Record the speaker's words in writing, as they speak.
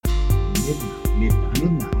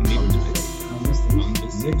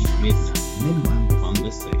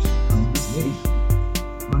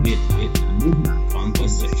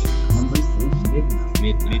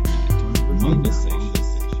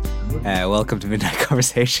Welcome to Midnight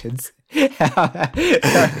Conversations. Sorry,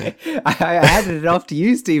 I handed it off to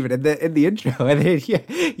you, Stephen, in the intro, and then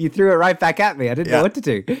you threw it right back at me. I didn't know what to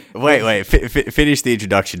do. Wait. Finish the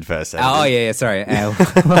introduction first. Oh, yeah. Sorry.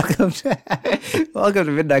 Welcome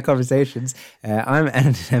to Midnight Conversations. I'm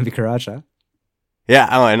Anand Karacha. Yeah,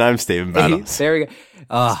 and I'm Stephen Banner. There we go.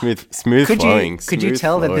 Oh, smooth flowing. Could you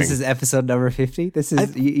tell that this is episode number 50? This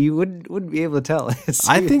is you wouldn't be able to tell.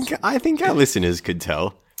 I think our listeners could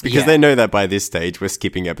tell. Because they know that by this stage, we're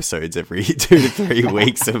skipping episodes every 2 to 3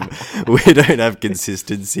 weeks. We don't have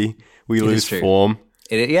consistency. We lose form.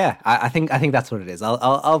 I think that's what it is.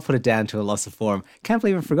 I'll put it down to a loss of form. Can't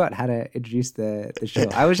believe I forgot how to introduce the show.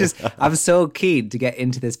 I'm so keen to get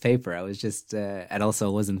into this paper. I was just, and also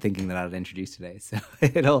wasn't thinking that I'd introduce today. So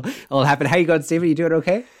it all happened. How you going, Stephen? You doing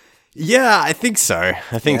okay? Yeah, I think so.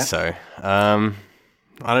 So.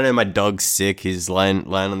 I don't know, my dog's sick. He's lying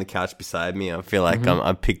on the couch beside me. I feel like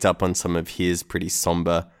I've picked up on some of his pretty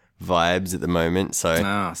somber vibes at the moment. So,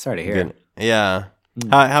 sorry to hear. Yeah.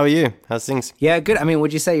 How are you? How's things? Yeah, good. I mean,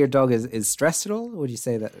 would you say your dog is stressed at all? Would you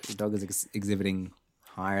say that your dog is exhibiting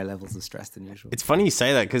higher levels of stress than usual? It's funny you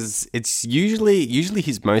say that because it's usually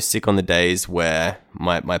he's most sick on the days where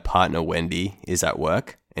my partner Wendy is at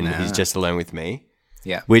work and he's just alone with me.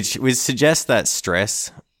 Yeah. Which suggests that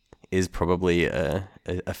stress is probably a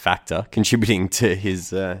factor contributing to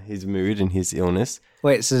his mood and his illness.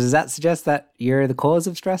 Wait, so does that suggest that you're the cause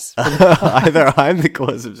of stress? Either I'm the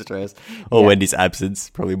cause of stress or Wendy's absence,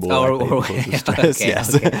 probably more likely the cause of stress.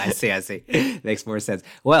 Yes. Okay, I see. Makes more sense.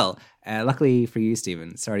 Well, luckily for you,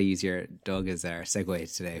 Stephen, sorry to use your dog as our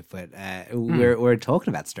segue today, but we're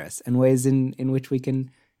talking about stress and ways in which we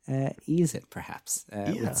can ease it, perhaps,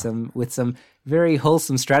 with some very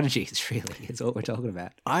wholesome strategies. Really, is what we're talking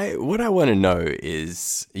about. What I want to know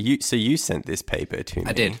is you sent this paper to me.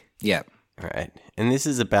 I did. Yeah. All right, and this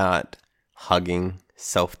is about hugging,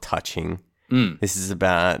 self-touching. This is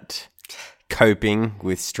about coping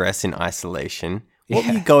with stress in isolation. What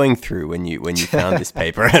were you going through when you found this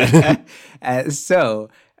paper? I'm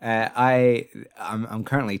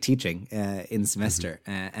currently teaching in semester,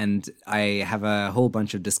 and I have a whole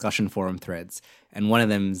bunch of discussion forum threads. And one of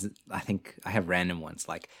them's, I think I have random ones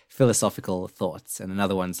like philosophical thoughts, and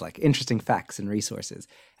another one's like interesting facts and resources.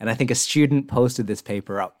 And I think a student posted this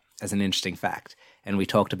paper up as an interesting fact, and we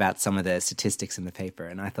talked about some of the statistics in the paper.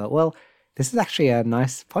 And I thought, well, this is actually a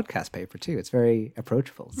nice podcast paper too. It's very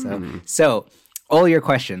approachable. So all your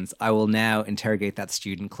questions, I will now interrogate that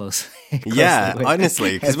student closely. Yeah,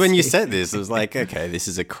 honestly, because when you said this, I was like, okay, this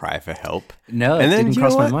is a cry for help. No, and then, didn't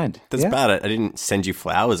cross my mind. That's about it. I didn't send you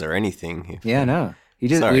flowers or anything. Yeah, no.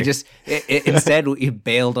 Instead, you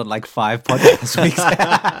bailed on like 5 podcast weeks.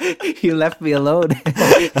 You left me alone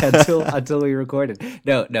until we recorded.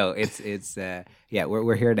 No, it's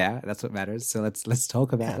we're here now. That's what matters. So let's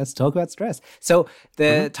talk about stress. So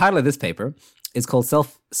the title of this paper is called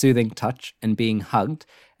Self-Soothing Touch and Being Hugged,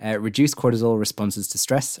 Reduce Cortisol Responses to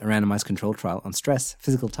Stress, a randomized controlled trial on stress,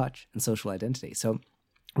 physical touch, and social identity. So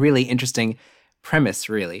really interesting premise,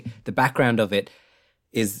 really. The background of it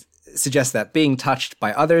suggests that being touched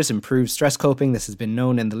by others improves stress coping. This has been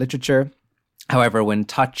known in the literature. However, when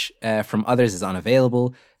touch from others is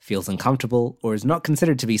unavailable, feels uncomfortable, or is not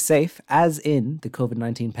considered to be safe, as in the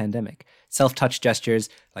COVID-19 pandemic, self-touch gestures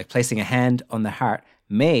like placing a hand on the heart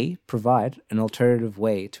may provide an alternative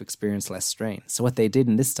way to experience less strain. So what they did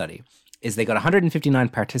in this study is they got 159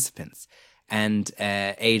 participants and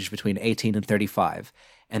aged between 18 and 35,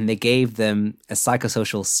 and they gave them a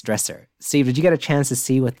psychosocial stressor. Steve, did you get a chance to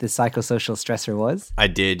see what the psychosocial stressor was? I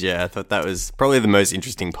did, yeah. I thought that was probably the most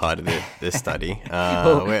interesting part of this study.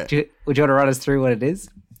 Would you want to run us through what it is?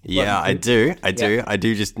 Yeah, I do. I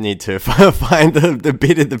do just need to find the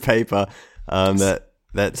bit of the paper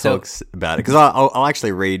that talks about it, because I'll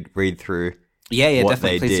actually read through. Yeah, what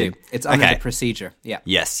definitely. They Please did. do. It's under the procedure. Yeah.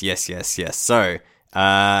 Yes. So,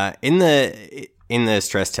 in the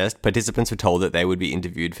stress test, participants were told that they would be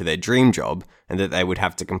interviewed for their dream job and that they would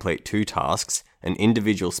have to complete 2 tasks: an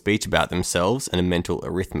individual speech about themselves and a mental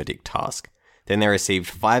arithmetic task. Then they received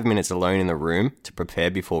 5 minutes alone in the room to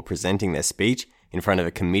prepare before presenting their speech in front of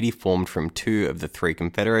a committee formed from 2 of the 3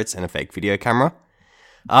 Confederates and a fake video camera.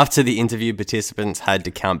 After the interview, participants had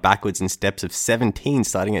to count backwards in steps of 17,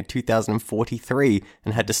 starting at 2043,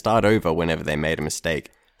 and had to start over whenever they made a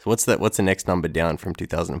mistake. So what's the next number down from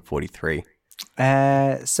 2043?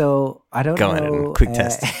 So I don't Go know. on, Adam. Quick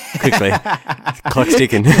test. Quickly. Clock's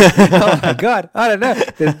ticking. Oh my god! I don't know.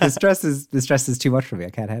 The stress is too much for me. I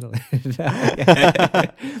can't handle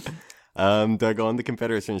it. Dogon, the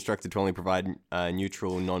Confederates are instructed to only provide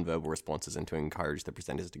neutral, non-verbal responses and to encourage the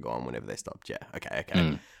presenters to go on whenever they stopped. Yeah,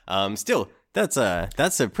 okay. Still, that's a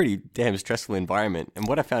pretty damn stressful environment. And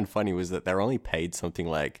what I found funny was that they're only paid something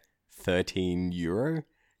like €13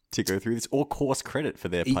 to go through this, or course credit for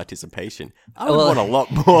their participation. I would want a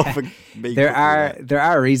lot more for me. There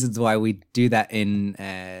are reasons why we do that in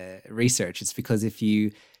research. It's because if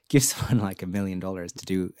you give someone like $1 million to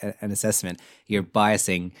do an assessment, you're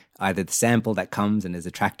biasing either the sample that comes and is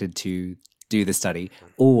attracted to do the study,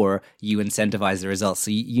 or you incentivize the results.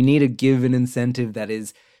 So you need to give an incentive that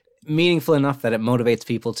is meaningful enough that it motivates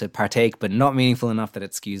people to partake, but not meaningful enough that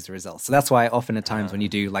it skews the results. So that's why often at times when you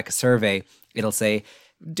do like a survey, it'll say,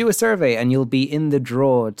 do a survey and you'll be in the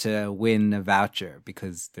draw to win a voucher,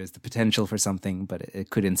 because there's the potential for something, but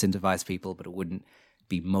it could incentivize people, but it wouldn't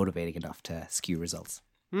be motivating enough to skew results.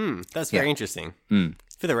 That's very interesting.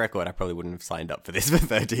 For the record, I probably wouldn't have signed up for this for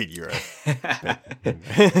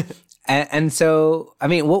 €13. And so, I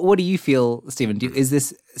mean, what do you feel, Stephen? Is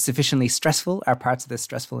this sufficiently stressful? Are parts of this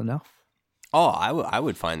stressful enough? Oh, I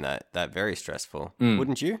would find that very stressful.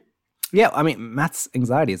 Wouldn't you? Yeah, I mean, maths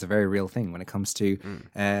anxiety is a very real thing when it comes to,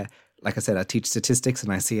 like I said, I teach statistics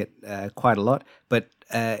and I see it quite a lot. But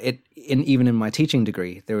even in my teaching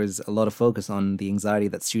degree, there was a lot of focus on the anxiety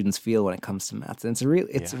that students feel when it comes to maths, and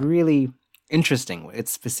it's really interesting.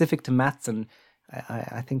 It's specific to maths, and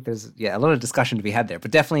I think there's a lot of discussion to be had there.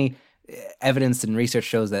 But definitely, evidence and research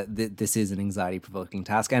shows that this is an anxiety-provoking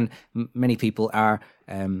task, and many people are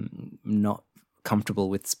not comfortable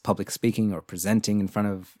with public speaking or presenting in front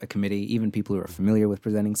of a committee, even people who are familiar with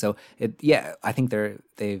presenting. So I think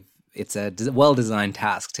it's a well-designed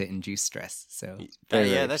task to induce stress. So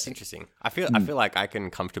that's interesting. I feel like I can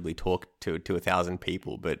comfortably talk to 1,000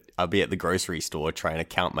 people, but I'll be at the grocery store trying to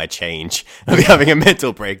count my change. I'll be having a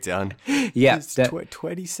mental breakdown. Yeah,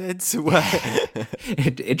 20 cents.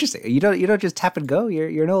 Interesting. You don't just tap and go.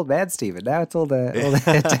 You're an old man, Stephen. Now it's all the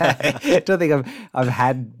I don't think I've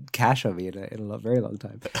had cash on me in a very long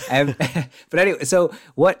time. But anyway, so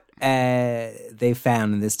what they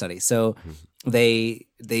found in this study. So they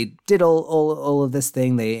did all of this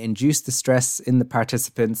thing. They induced the stress in the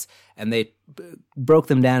participants, and they broke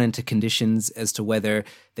them down into conditions as to whether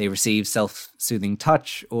they received self-soothing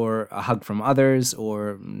touch or a hug from others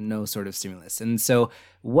or no sort of stimulus. And so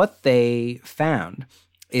what they found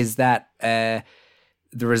is that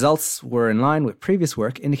the results were in line with previous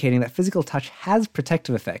work, indicating that physical touch has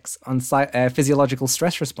protective effects on physiological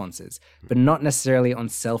stress responses, but not necessarily on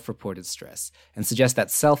self-reported stress, and suggest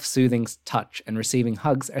that self-soothing touch and receiving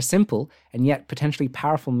hugs are simple and yet potentially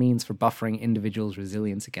powerful means for buffering individuals'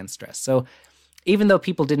 resilience against stress. So even though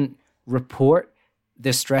people didn't report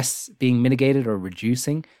their stress being mitigated or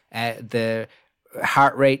reducing, the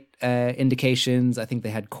heart rate indications, I think they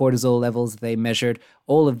had cortisol levels they measured,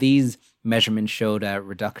 all of these measurements showed a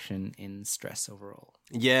reduction in stress overall.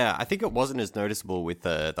 Yeah, I think it wasn't as noticeable with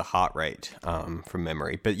the heart rate from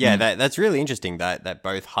memory. But yeah, that's really interesting that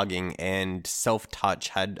both hugging and self-touch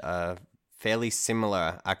had fairly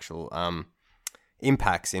similar actual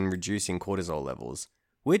impacts in reducing cortisol levels.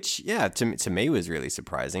 Which, yeah, to me was really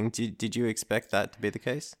surprising. Did you expect that to be the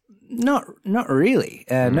case? Not really.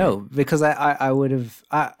 No, because I would have.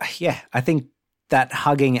 I think that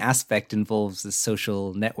hugging aspect involves the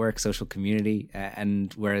social network, social community,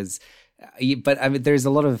 and whereas, but I mean, there's a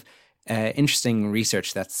lot of interesting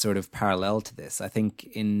research that's sort of parallel to this. I think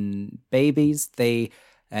in babies, there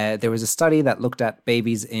was a study that looked at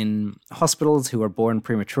babies in hospitals who are born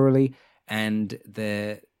prematurely, and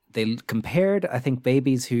they compared, I think,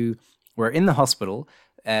 babies who were in the hospital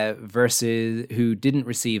versus who didn't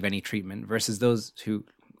receive any treatment versus those who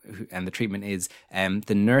and the treatment is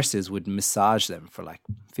the nurses would massage them for like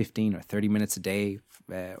 15 or 30 minutes a day,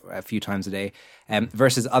 a few times a day,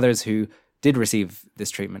 versus others who did receive this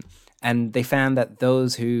treatment. And they found that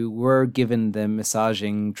those who were given the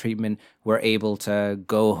massaging treatment were able to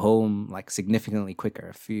go home like significantly quicker,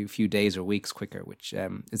 a few days or weeks quicker, which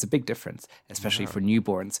is a big difference, especially for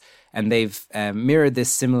newborns. And they've mirrored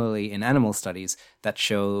this similarly in animal studies that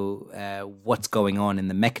show what's going on in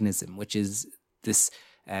the mechanism, which is this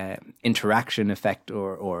interaction effect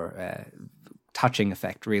or touching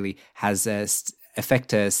effect really has a effect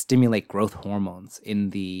to stimulate growth hormones in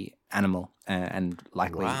the animal and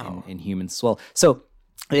likely in humans as well. So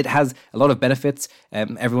it has a lot of benefits.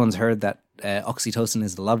 Everyone's heard that oxytocin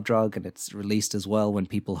is the love drug, and it's released as well when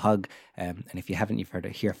people hug. And if you haven't, you've heard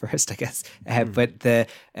it here first, I guess. But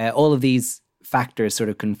all of these factors sort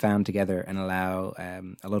of confound together and allow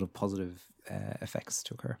a lot of positive effects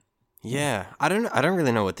to occur. Yeah, I don't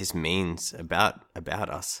really know what this means about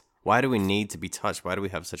us. Why do we need to be touched? Why do we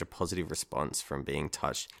have such a positive response from being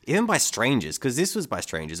touched, even by strangers? Because this was by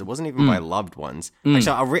strangers; it wasn't even by loved ones.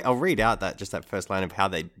 Actually, I'll read out that first line of how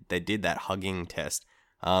they did that hugging test.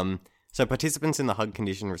 So participants in the hug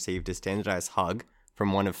condition received a standardized hug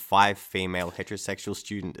from one of 5 female heterosexual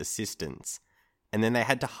student assistants, and then they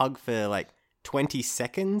had to hug for like 20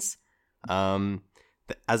 seconds.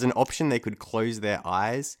 As an option, they could close their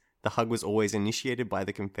eyes. The hug was always initiated by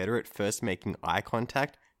the Confederate first making eye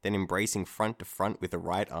contact, then embracing front to front with the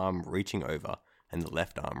right arm reaching over and the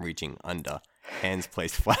left arm reaching under, hands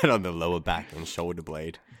placed flat on the lower back and shoulder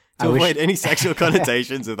blade. To avoid any sexual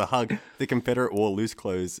connotations of the hug, the Confederate wore loose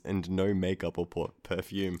clothes and no makeup or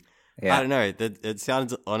perfume. Yeah. I don't know. It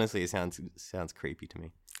sounds creepy to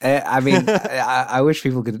me. I mean, I wish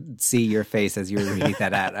people could see your face as you were reading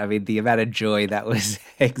that out. I mean, the amount of joy that was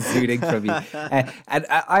exuding from you. And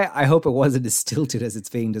I hope it wasn't as stilted as it's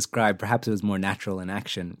being described. Perhaps it was more natural in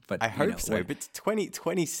action. But I hope so. But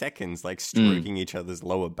 20 seconds, like stroking each other's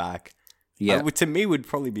lower back, to me would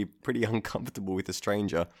probably be pretty uncomfortable with a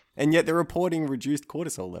stranger. And yet they're reporting reduced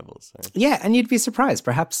cortisol levels. So. Yeah, and you'd be surprised.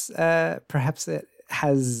 Perhaps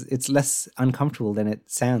it's less uncomfortable than it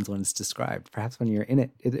sounds when it's described. Perhaps when you're in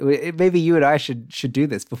it, maybe you and I should do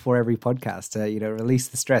this before every podcast. Release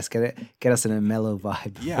the stress, get us in a mellow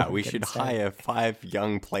vibe. Yeah, we should hire 5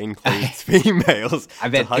 young plainclothes females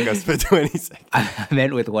to hug us for 20 seconds. I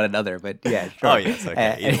meant with one another, but yeah, sure. Oh yes,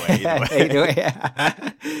 okay. Either way.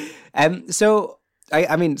 Yeah. So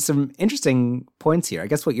I mean, some interesting points here. I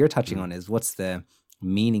guess what you're touching on is what's the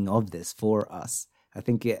meaning of this for us. I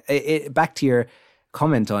think back to your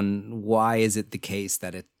comment on why is it the case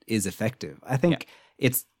that it is effective. I think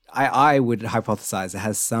I would hypothesize it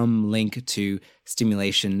has some link to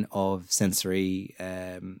stimulation of sensory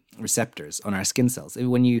receptors on our skin cells.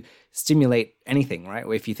 When you stimulate anything, right?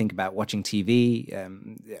 If you think about watching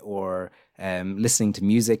TV or listening to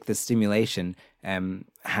music, the stimulation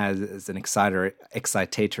has an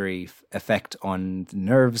excitatory effect on the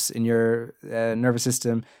nerves in your nervous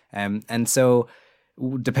system. And so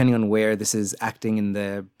depending on where this is acting in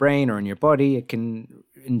the brain or in your body, it can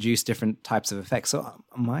induce different types of effects. So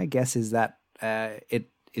my guess is that it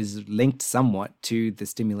is linked somewhat to the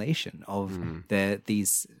stimulation of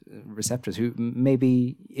these receptors, who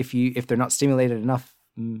maybe if they're not stimulated enough,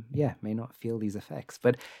 may not feel these effects.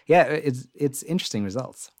 But yeah, it's interesting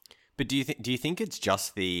results. But do you think it's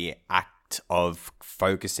just the act of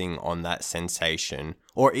focusing on that sensation,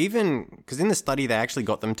 or even because in the study they actually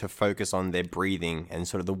got them to focus on their breathing and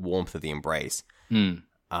sort of the warmth of the embrace, and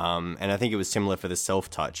I think it was similar for the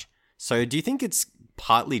self-touch. So do you think it's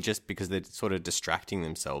partly just because they're sort of distracting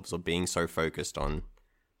themselves or being so focused on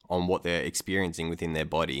what they're experiencing within their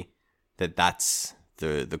body that's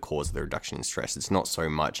the cause of the reduction in stress? It's not so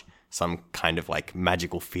much some kind of like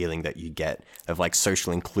magical feeling that you get of like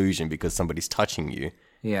social inclusion because somebody's touching you.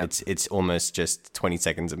 Yeah, it's almost just 20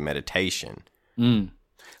 seconds of meditation.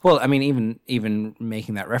 Well, I mean, even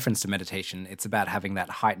making that reference to meditation, it's about having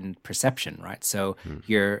that heightened perception, right? So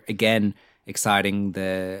you're, again, exciting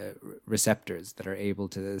the receptors that are able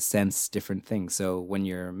to sense different things. So when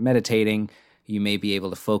you're meditating, you may be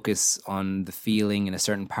able to focus on the feeling in a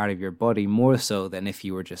certain part of your body more so than if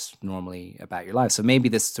you were just normally about your life. So maybe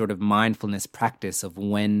this sort of mindfulness practice of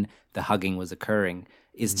when the hugging was occurring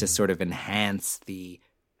is to sort of enhance the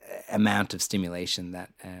amount of stimulation that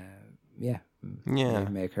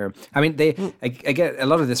may occur. I mean, I get a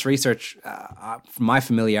lot of this research from my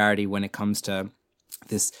familiarity when it comes to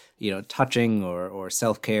this, touching or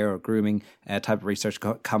self-care or grooming type of research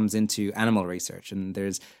comes into animal research. And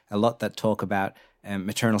there's a lot that talk about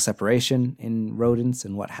maternal separation in rodents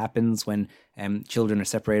and what happens when children are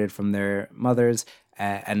separated from their mothers.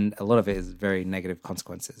 And a lot of it is very negative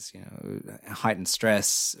consequences, heightened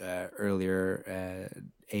stress, earlier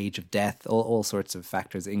age of death, all sorts of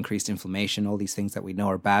factors, increased inflammation, all these things that we know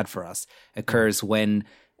are bad for us occurs when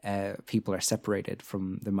people are separated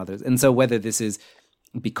from their mothers. And so whether this is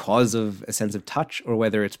because of a sense of touch or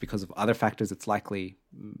whether it's because of other factors, it's likely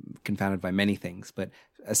confounded by many things. But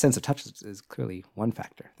a sense of touch is clearly one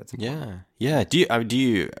factor. That's important. Yeah. Do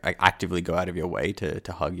you actively go out of your way to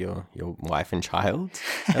hug your wife and child?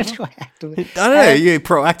 Do I actively? I don't know. You're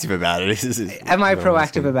proactive about it. Am I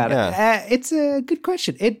proactive about it? It's a good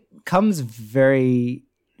question. It comes very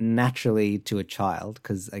naturally to a child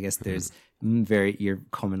because I guess there's you're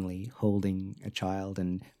commonly holding a child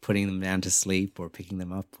and putting them down to sleep or picking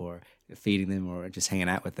them up or feeding them or just hanging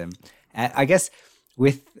out with them. I guess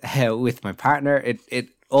with my partner, it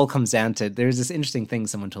all comes down to, there's this interesting thing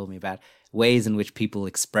someone told me about ways in which people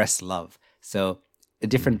express love. So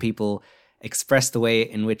different people express the way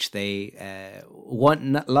in which they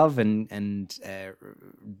want love and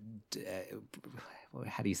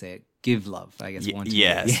how do you say it? Give love, I guess.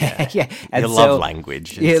 Yeah. And your love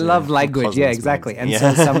language. Love language. Yeah, exactly. And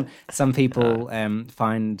so some people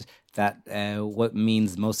find that what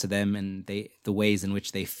means most to them and the ways in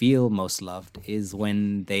which they feel most loved is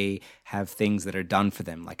when they have things that are done for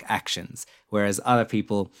them, like actions. Whereas other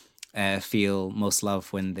people feel most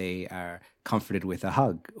love when they are comforted with a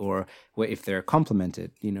hug, or if they're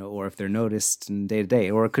complimented, or if they're noticed in day to day,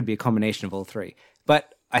 or it could be a combination of all three.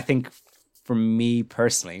 But I think for me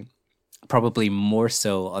personally, probably more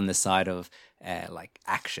so on the side of like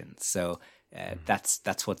actions. So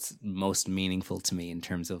that's what's most meaningful to me in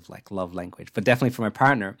terms of like love language. But definitely for my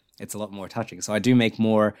partner, it's a lot more touching. So I do make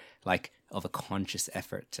more like of a conscious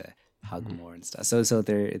effort to hug more and stuff. So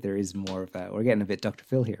there is more of we're getting a bit Dr.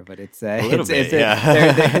 Phil here, but it's a little bit.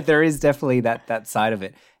 There is definitely that side of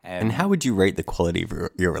it. And how would you rate the quality of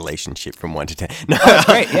your relationship from 1 to 10? No, it's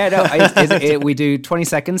great. Yeah, no, we do 20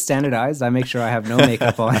 seconds standardized. I make sure I have no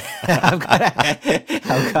makeup on. I've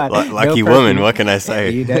got lucky no woman. What can I say?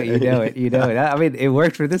 You know it. I mean, it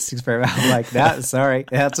worked for this experiment. I'm like, sorry,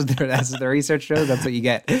 that's what the research shows. That's what you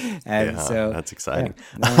get. And so that's exciting.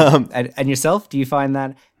 Yeah, no. And yourself, do you find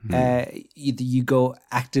that you go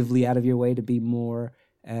actively out of your way to be more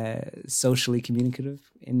socially communicative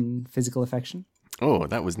in physical affection? Oh,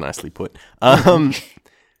 that was nicely put.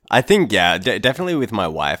 I think, definitely with my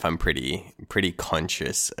wife, I'm pretty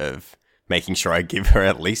conscious of making sure I give her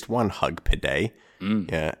at least one hug per day.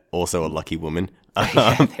 Yeah, also a lucky woman.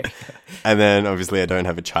 And then obviously I don't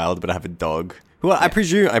have a child, but I have a dog. Who I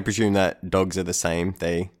presume that dogs are the same.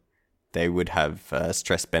 They would have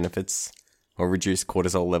stress benefits or reduced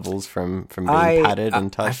cortisol levels from being patted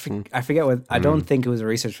and touched. I forget what. I don't think it was a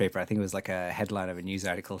research paper. I think it was like a headline of a news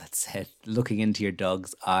article that said, "Looking into your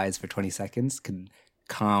dog's eyes for 20 seconds can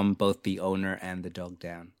calm both the owner and the dog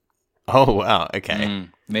down." Oh wow! Okay.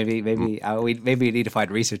 Maybe we need to find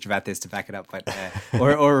research about this to back it up, but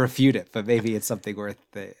or refute it. But maybe it's something worth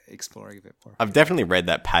exploring a bit more. I've definitely read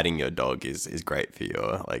that patting your dog is great for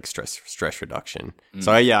your like stress reduction.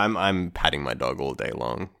 So I'm patting my dog all day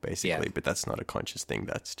long, basically. But that's not a conscious thing.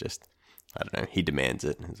 That's just, I don't know. He demands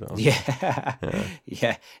it as well.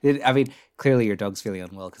 Yeah. I mean, clearly your dog's feeling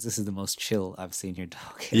unwell because this is the most chill I've seen your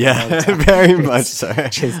dog. Very much so.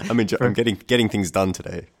 I'm getting things done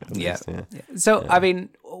today. So, I mean,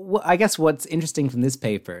 I guess what's interesting from this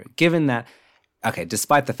paper, given that, okay,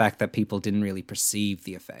 despite the fact that people didn't really perceive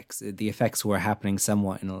the effects were happening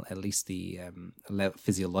somewhat in at least the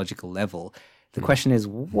physiological level. The question is,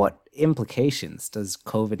 what implications does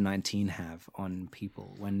COVID-19 have on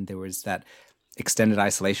people when there was that extended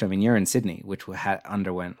isolation? I mean, you're in Sydney, which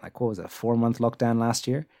underwent, like, what was it, a 4-month lockdown last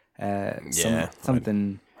year?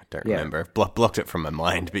 Something. I don't remember. Blocked it from my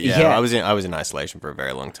mind. But I was in isolation for a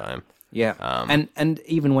very long time. Yeah, and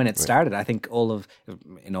even when it started, I think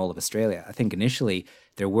in all of Australia, I think initially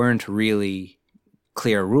there weren't really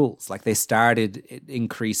clear rules. Like they started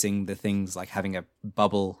increasing the things like having a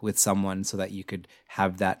bubble with someone so that you could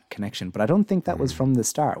have that connection. But I don't think that was from the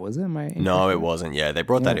start, was it? No, it wasn't. Yeah, they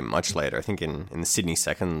brought that in much later. I think in the Sydney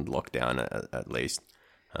second lockdown at least.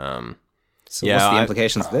 So what's the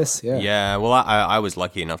implications of this? Yeah. Well, I was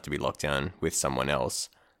lucky enough to be locked down with someone else.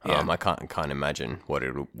 I can't imagine what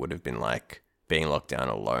it would have been like being locked down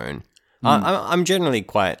alone. I'm generally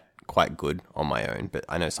quite good on my own, but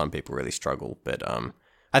I know some people really struggle. But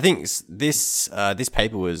I think this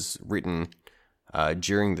paper was written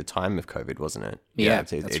during the time of COVID, wasn't it? Yeah,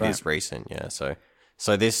 it is recent. Yeah,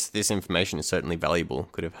 so this information is certainly valuable.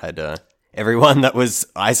 Could have had everyone that was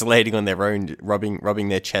isolating on their own rubbing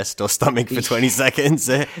their chest or stomach for 20 seconds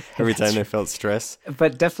every time they felt stress.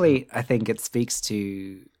 But definitely, I think it speaks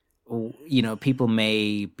to, people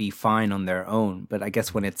may be fine on their own, but I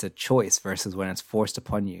guess when it's a choice versus when it's forced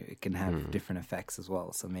upon you, it can have different effects as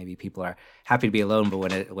well. So maybe people are happy to be alone, but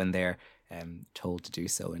when they're told to do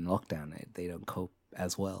so in lockdown, they don't cope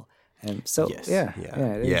as well.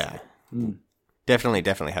 Definitely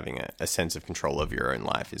having a sense of control of your own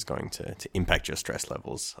life is going to impact your stress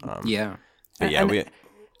levels. I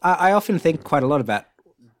often think quite a lot about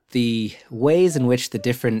the ways in which the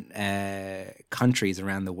different countries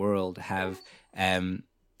around the world have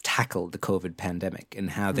tackled the COVID pandemic and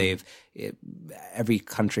how every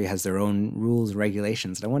country has their own rules and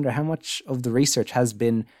regulations. And I wonder how much of the research has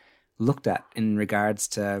been looked at in regards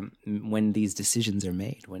to when these decisions are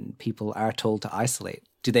made, when people are told to isolate.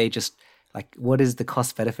 Do they just like, what is the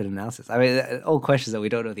cost benefit analysis? I mean, all questions that we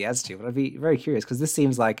don't know the answer to, but I'd be very curious because this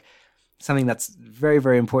seems like something that's very,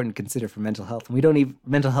 very important to consider for mental health. And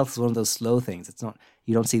mental health is one of those slow things. It's not,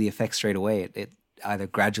 you don't see the effects straight away. It either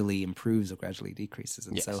gradually improves or gradually decreases.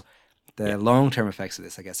 And so the long-term effects of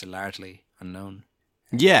this, I guess, are largely unknown.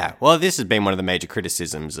 Yeah, well, this has been one of the major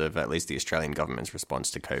criticisms of at least the Australian government's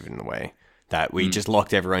response to COVID in the way that we just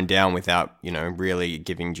locked everyone down without, really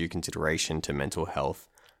giving due consideration to mental health.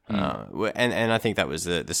 And I think that was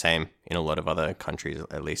the same in a lot of other countries,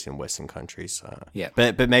 at least in Western countries.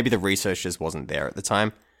 But maybe the research just wasn't there at the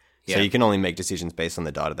time. So you can only make decisions based on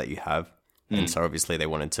the data that you have. And so obviously they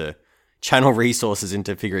wanted to channel resources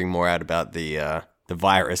into figuring more out about the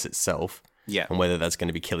virus itself. Yeah. And whether that's going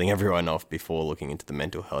to be killing everyone off before looking into the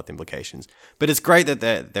mental health implications. But it's great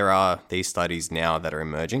that there are these studies now that are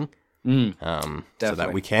emerging, so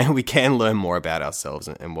that we can learn more about ourselves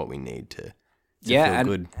and what we need to feel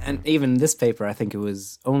good. And even this paper, I think it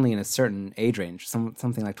was only in a certain age range,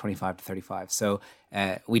 something like 25 to 35. So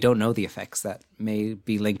we don't know the effects that may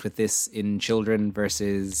be linked with this in children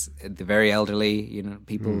versus the very elderly,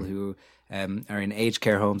 people who are in aged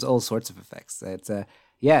care homes, all sorts of effects. It's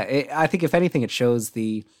I think if anything, it shows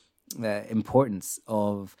the importance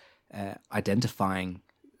of identifying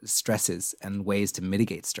stresses and ways to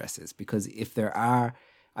mitigate stresses. Because if there are,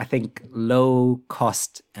 I think, low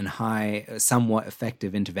cost and high, somewhat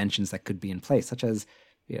effective interventions that could be in place, such as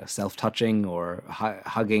self-touching or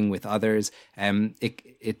hugging with others,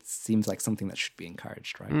 it seems like something that should be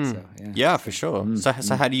encouraged, right? So, yeah, for sure. So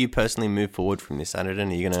how do you personally move forward from this, Anadin?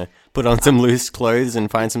 Are you going to put on some loose clothes and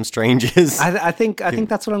find some strangers? I think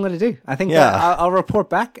that's what I'm going to do. I think I'll report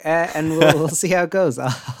back and we'll see how it goes.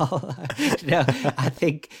 I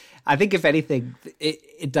think if anything,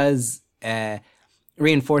 it does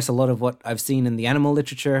reinforce a lot of what I've seen in the animal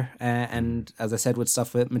literature, and as I said, with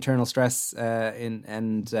stuff with maternal stress in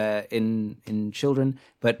children.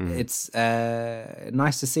 But it's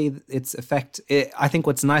nice to see its effect. I think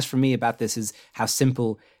what's nice for me about this is how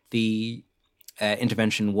simple the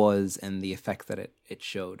intervention was and the effect that it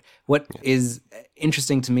showed. What is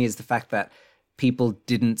interesting to me is the fact that people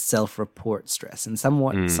didn't self-report stress, and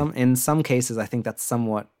in some cases, I think that's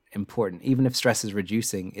somewhat important. Even if stress is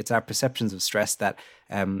reducing, it's our perceptions of stress that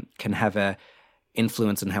can have a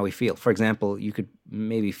influence on how we feel. For example, you could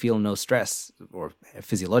maybe feel no stress or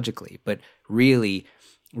physiologically, but really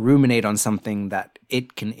ruminate on something that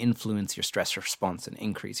it can influence your stress response and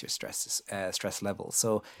increase your stress levels.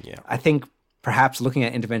 So I think perhaps looking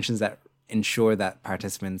at interventions that ensure that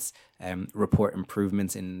participants report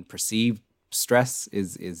improvements in perceived stress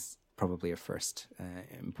is probably a first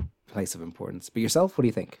place of importance. But yourself, what do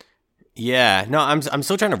you think? Yeah, no, I'm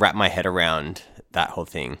still trying to wrap my head around that whole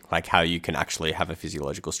thing, like how you can actually have a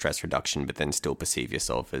physiological stress reduction, but then still perceive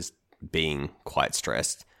yourself as being quite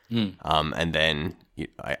stressed. And then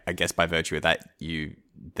I guess by virtue of that, you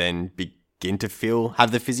then begin to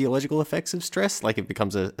have the physiological effects of stress, like it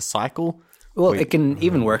becomes a cycle. Well, it can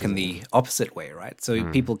even work in the opposite way, right? So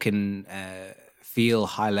people can feel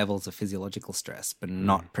high levels of physiological stress, but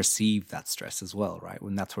not perceive that stress as well, right?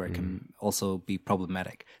 When that's where it can also be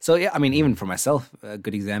problematic. So yeah, I mean, even for myself, a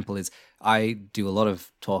good example is I do a lot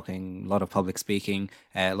of talking, a lot of public speaking,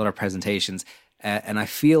 a lot of presentations, and I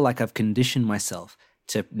feel like I've conditioned myself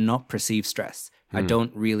to not perceive stress. I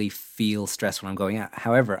don't really feel stress when I'm going out.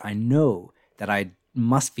 However, I know that I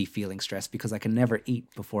must be feeling stressed because I can never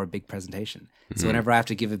eat before a big presentation. So whenever I have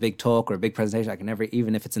to give a big talk or a big presentation, I can never,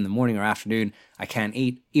 even if it's in the morning or afternoon, I can't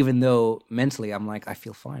eat, even though mentally I'm like, I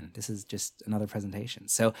feel fine. This is just another presentation.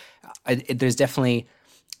 So there's definitely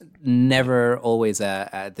never always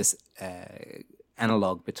this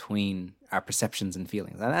analog between our perceptions and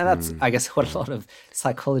feelings. And that's, I guess, what a lot of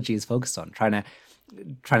psychology is focused on, trying to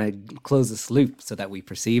close this loop so that we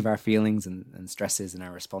perceive our feelings and stresses and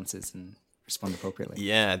our responses and respond appropriately.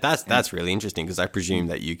 Yeah, that's really interesting, because I presume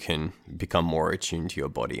that you can become more attuned to your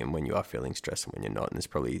body and when you are feeling stressed and when you're not.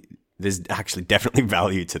 And there's actually definitely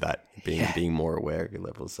value to that, being more aware of your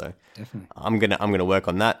levels. So definitely, I'm gonna work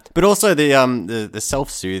on that. But also the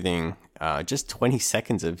self-soothing, just 20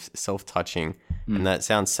 seconds of self-touching, and that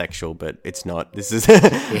sounds sexual, but it's not. This is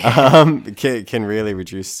can really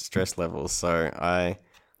reduce stress levels. So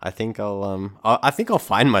I think I'll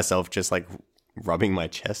find myself just like rubbing my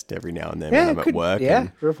chest every now and then when I'm at work. Yeah,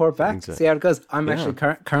 report back. See how it goes. I'm actually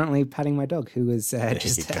currently patting my dog, who is I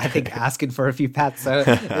think, asking for a few pats. So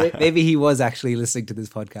maybe he was actually listening to this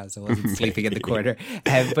podcast. I wasn't sleeping in the corner.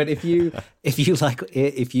 But if you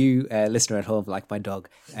listener at home like my dog,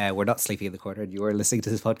 we're not sleeping in the corner, and you are listening to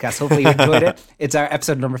this podcast. Hopefully you enjoyed it. It's our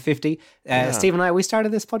episode number 50. Steve and I, we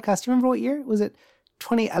started this podcast. Do you remember what year was it?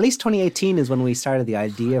 at least 2018 is when we started the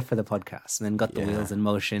idea for the podcast, and then got the wheels in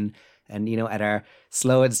motion. And, at our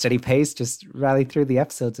slow and steady pace, just rallied through the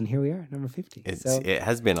episodes. And here we are, number 50. It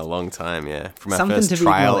has been a long time, From our first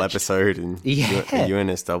trial episode in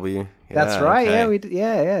UNSW. That's right. Okay.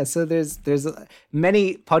 Yeah. So there's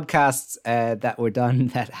many podcasts that were done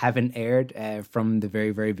that haven't aired from the very,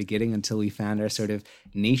 very beginning until we found our sort of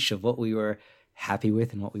niche of what we were happy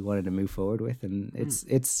with and what we wanted to move forward with. And it's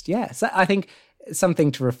so I think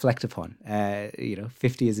something to reflect upon.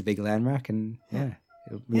 50 is a big landmark, and forward.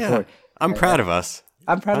 I'm proud of us.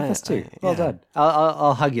 I'm proud of us too. Well done.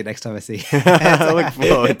 I'll hug you next time I see you. I look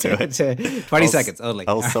forward to it. 20 seconds only.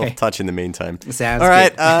 I'll self-touch in the meantime. Sounds all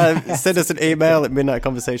right. Send us an email at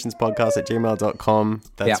midnightconversationspodcast@gmail.com.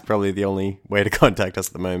 That's probably the only way to contact us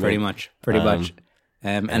at the moment. Pretty much.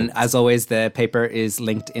 And as always, the paper is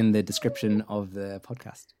linked in the description of the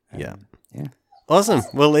podcast. Yeah. Awesome.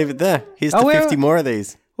 We'll leave it there. Here's to 50 more of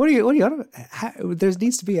these. What are you on about? There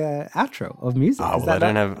needs to be an outro of music. Oh, well, I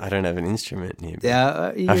don't have an instrument near me.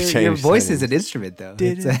 Yeah, your voice is an instrument, though.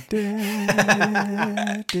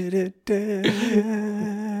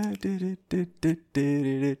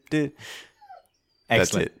 Excellent.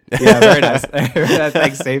 That's it. Yeah, very nice.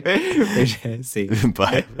 Thanks, Steve. See you.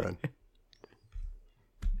 Bye, everyone.